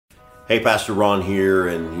Hey, Pastor Ron here,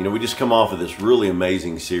 and we just come off of this really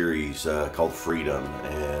amazing series called Freedom,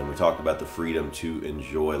 and we talked about the freedom to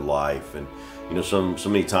enjoy life. And so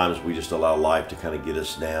many times we just allow life to kind of get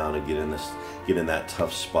us down and get in that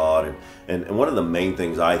tough spot. And one of the main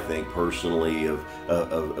things I think personally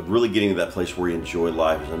of really getting to that place where you enjoy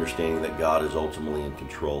life is understanding that God is ultimately in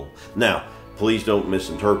control. Now, please don't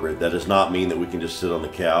misinterpret. That does not mean that we can just sit on the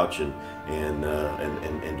couch and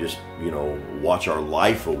just watch our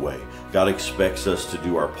life away. God expects us to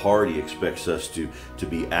do our part. He expects us to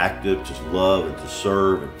be active, to love, and to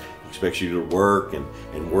serve. And He expects you to work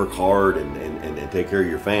and work hard and take care of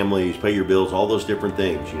your families, pay your bills, all those different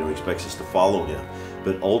things. He expects us to follow Him.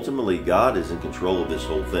 But ultimately, God is in control of this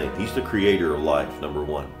whole thing. He's the creator of life, number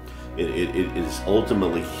one. It is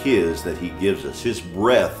ultimately His that He gives us. His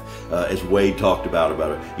breath, as Wade talked about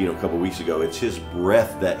a couple of weeks ago, it's His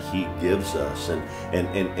breath that He gives us,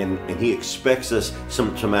 and He expects us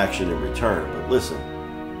some action in return. But listen,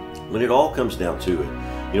 when it all comes down to it,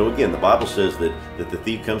 again, the Bible says that the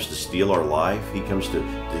thief comes to steal our life. He comes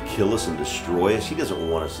to kill us and destroy us. He doesn't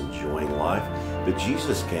want us enjoying life. But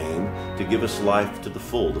Jesus came to give us life to the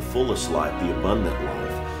fullest life, the abundant life.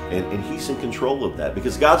 And He's in control of that,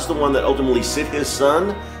 because God's the one that ultimately sent His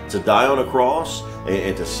Son to die on a cross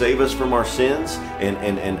and to save us from our sins.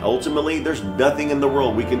 And ultimately, there's nothing in the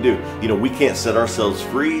world we can do. We can't set ourselves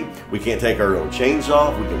free. We can't take our own chains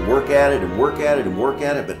off. We can work at it and work at it and work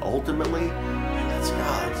at it. But ultimately, that's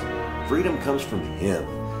God's. Freedom comes from Him.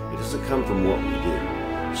 It doesn't come from what we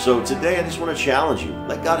do. So today, I just want to challenge you.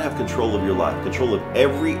 Let God have control of your life, control of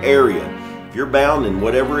every area. If you're bound in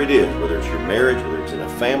whatever it is, whether it's your marriage, whether it's in a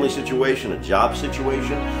family situation, a job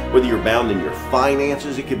situation, whether you're bound in your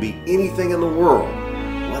finances, it could be anything in the world.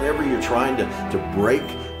 Whatever you're trying to break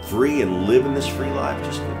free and live in this free life,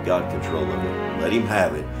 just give God control of it. Let Him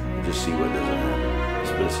have it and just see what doesn't happen.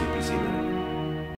 It's been a CPC minute.